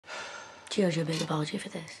She owes you a big apology for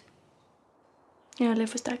this. Yeah,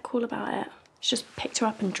 Liv was dead cool about it. She just picked her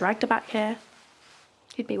up and dragged her back here.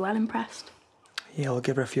 You'd be well impressed. Yeah, we'll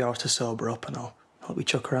give her a few hours to sober up and I'll help you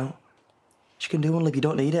chuck her out. She can do one, Liv, you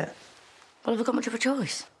don't need it. Well, have I got much of a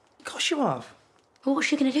choice? Of course you have. Well, what's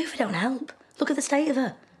she going to do if I don't help? Look at the state of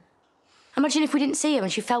her. Imagine if we didn't see her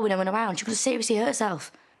and she fell with no one around. She could have seriously hurt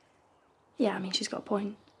herself. Yeah, I mean, she's got a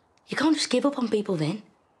point. You can't just give up on people, Vin.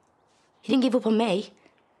 You didn't give up on me.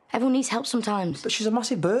 Everyone needs help sometimes. But she's a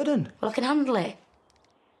massive burden. Well, I can handle it.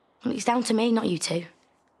 Well, it's down to me, not you two.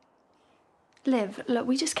 Liv, look,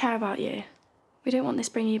 we just care about you. We don't want this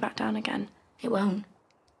bringing you back down again. It won't.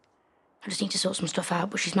 I just need to sort some stuff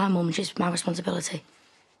out, but she's my mum and she's my responsibility.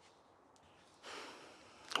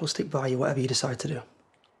 We'll stick by you, whatever you decide to do.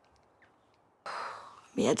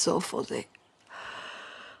 My head's all fuzzy.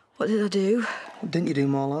 What did I do? What didn't you do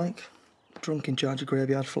more like? Drunk in charge of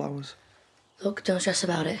graveyard flowers. Look, don't stress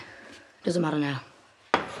about it. Doesn't matter now.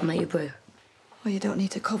 I'll make you brew. Well, you don't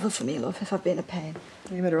need to cover for me, love, if I've been a pain.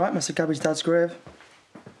 You made a right mess of Gabby's dad's grave.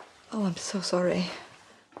 Oh, I'm so sorry.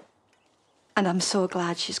 And I'm so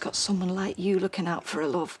glad she's got someone like you looking out for her,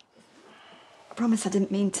 love. I promise I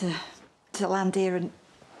didn't mean to land here and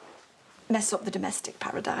mess up the domestic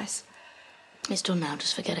paradise. It's done now,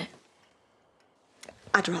 just forget it.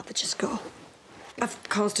 I'd rather just go. I've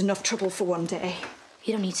caused enough trouble for one day.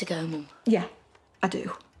 You don't need to go, Mum. Yeah, I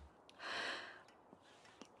do.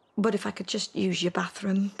 But if I could just use your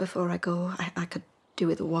bathroom before I go, I could do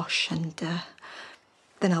with a wash and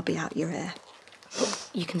then I'll be out your hair. But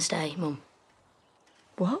you can stay, Mum.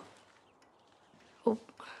 What? Well,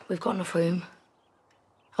 we've got enough room.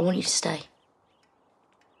 I want you to stay.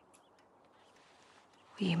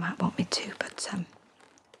 Well, you might want me to, but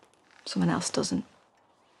someone else doesn't.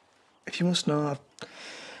 If you must know,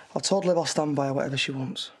 I've told Liv I'll stand by her whatever she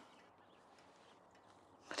wants.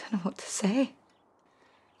 I don't know what to say.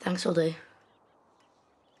 Thanks, will do.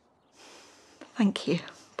 Thank you,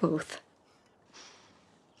 both.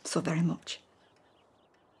 So very much.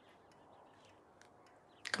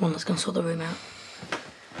 Come on, let's go and sort the room out.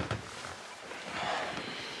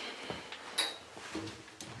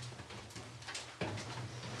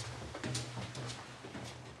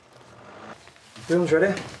 Room's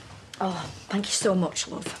ready. Oh, thank you so much,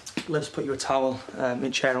 love. Liv's put you a towel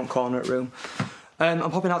in chair on corner at room. I'm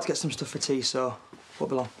popping out to get some stuff for tea, so won't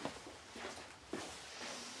be long.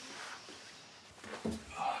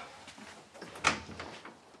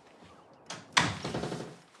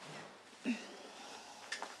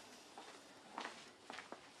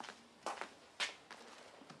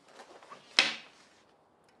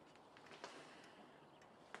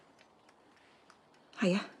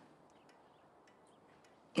 Hiya.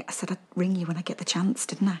 Yeah, I said I'd ring you when I get the chance,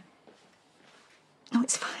 didn't I? No,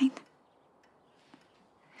 it's fine.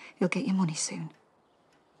 You'll get your money soon.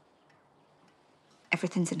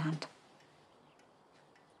 Everything's in hand.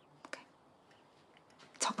 Okay.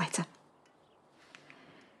 Talk later.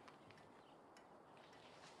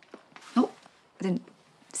 Oh, I didn't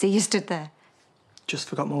see you stood there. Just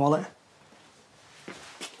forgot my wallet.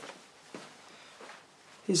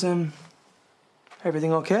 Is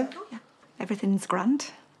everything okay? Oh, yeah. Everything's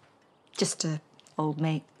grand. Just a old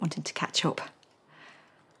mate wanting to catch up.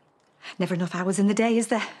 Never enough hours in the day, is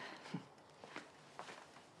there?